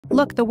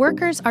Look, the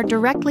workers are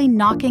directly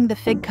knocking the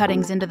fig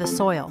cuttings into the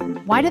soil.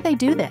 Why do they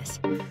do this?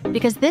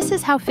 Because this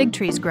is how fig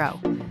trees grow.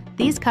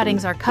 These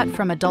cuttings are cut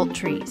from adult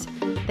trees.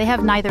 They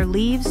have neither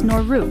leaves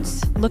nor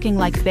roots, looking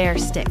like bare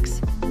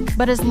sticks.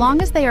 But as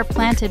long as they are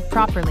planted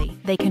properly,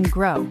 they can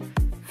grow.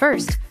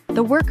 First,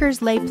 the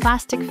workers lay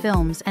plastic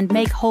films and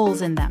make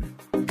holes in them.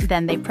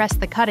 Then they press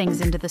the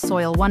cuttings into the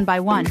soil one by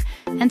one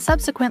and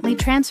subsequently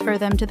transfer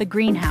them to the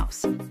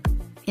greenhouse.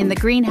 In the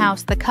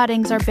greenhouse, the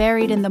cuttings are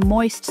buried in the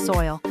moist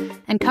soil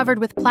and covered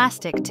with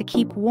plastic to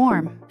keep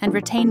warm and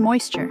retain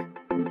moisture.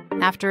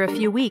 After a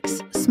few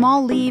weeks,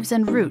 small leaves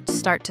and roots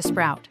start to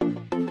sprout.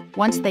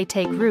 Once they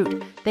take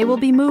root, they will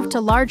be moved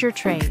to larger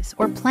trays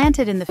or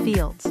planted in the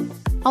fields.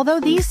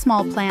 Although these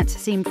small plants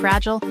seem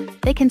fragile,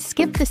 they can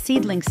skip the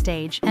seedling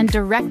stage and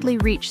directly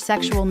reach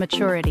sexual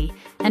maturity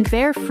and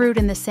bear fruit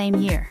in the same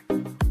year.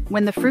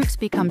 When the fruits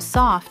become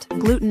soft,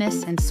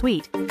 glutinous, and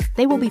sweet,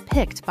 they will be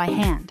picked by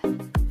hand.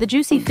 The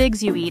juicy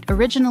figs you eat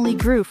originally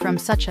grew from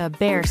such a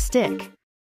bare stick.